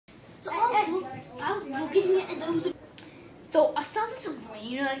So I was looking at those. So I saw this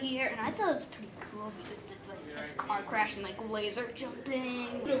arena here, and I thought it was pretty cool because it's like this car crash and like laser jumping.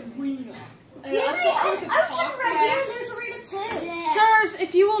 Arena. I was right here. There's arena too. Yeah. Sirs,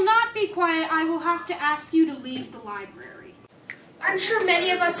 if you will not be quiet, I will have to ask you to leave the library. I'm sure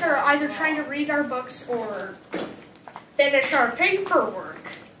many of us are either trying to read our books or finish our paperwork.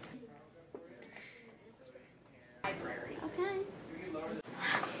 Library. Okay.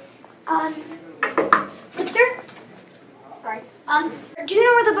 Mister? Sorry. Do you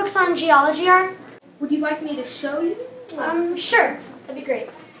know where the books on geology are? Would you like me to show you? Sure. That'd be great.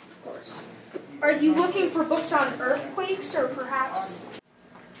 Of course. Are you looking for books on earthquakes or perhaps?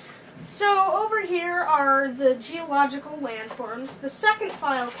 So over here are the geological landforms. The second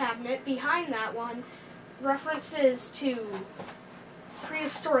file cabinet behind that one references to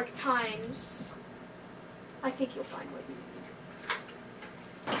prehistoric times. I think you'll find what you need.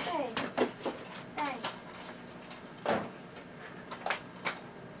 Okay. Thanks.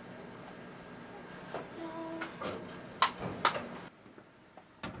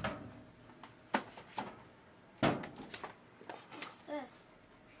 What's this?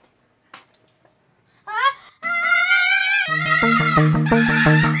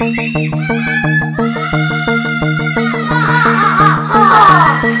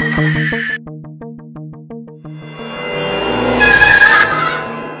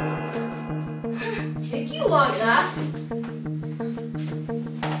 Took you long enough.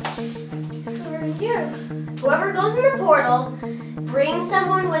 We're here. Whoever goes in the portal, bring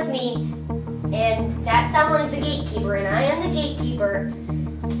someone with me, and that someone is the gatekeeper, and I am the gatekeeper,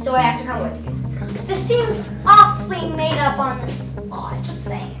 so I have to come with you. This seems awfully made up on the spot, just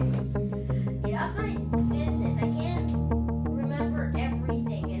saying. Get off my business. I can't remember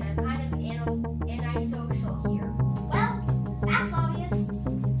everything, and I'm kind of antisocial here. Well, that's obvious.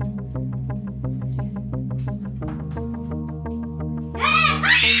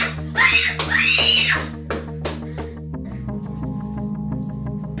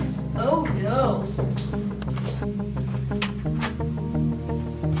 Oh no.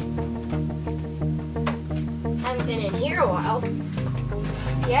 Haven't been in here a while.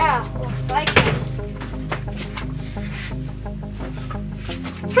 Yeah, looks like it.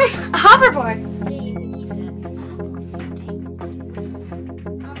 A hoverboard. Yeah, you can keep it.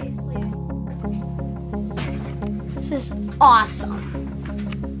 Obviously. This is awesome.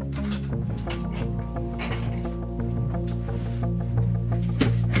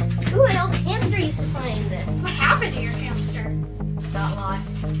 Ooh, an old hamster used to find this. What happened to your hamster? Got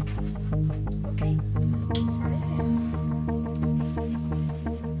lost. Okay. Sorry,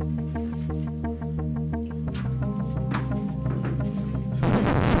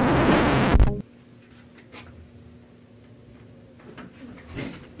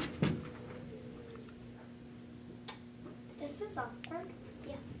 this is awkward.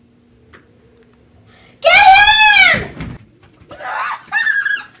 Yeah. Get him!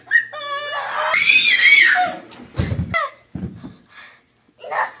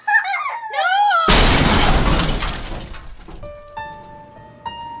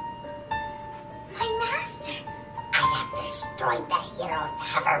 Destroyed the hero's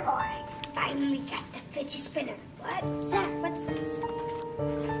hoverboard. Finally got the fidget spinner. What? Sir, what's this?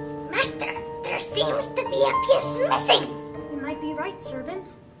 Master, there seems to be a piece missing. You might be right,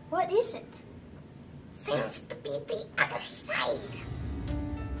 servant. What is it? Seems to be the other side.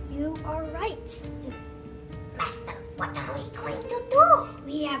 You are right. Master, what are we going to do?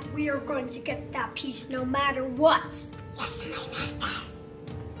 We are going to get that piece no matter what. Yes, my master.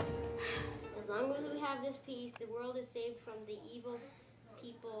 As long as we have this piece, the world is saved from the evil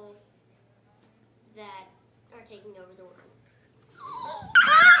people that are taking over the world.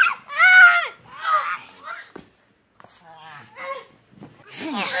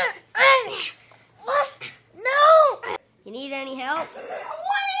 No! You need any help? What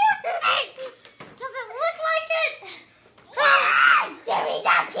do you think? Does it look like it? Give me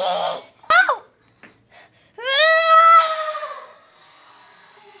that piece. Oh!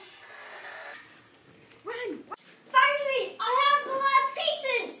 Run! Finally, I have the last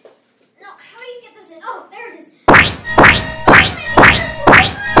pieces! No, how do you get this in? Oh, there it is.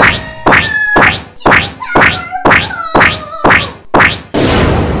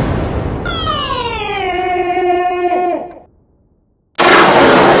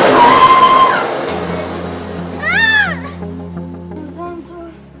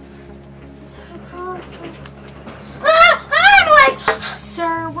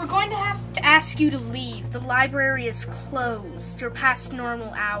 Ask you to leave. The library is closed. You're past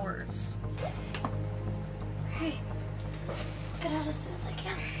normal hours. Okay. Get out as soon as I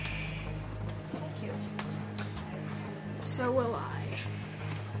can. so will I.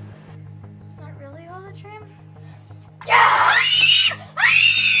 Is that really all the trim? Yeah!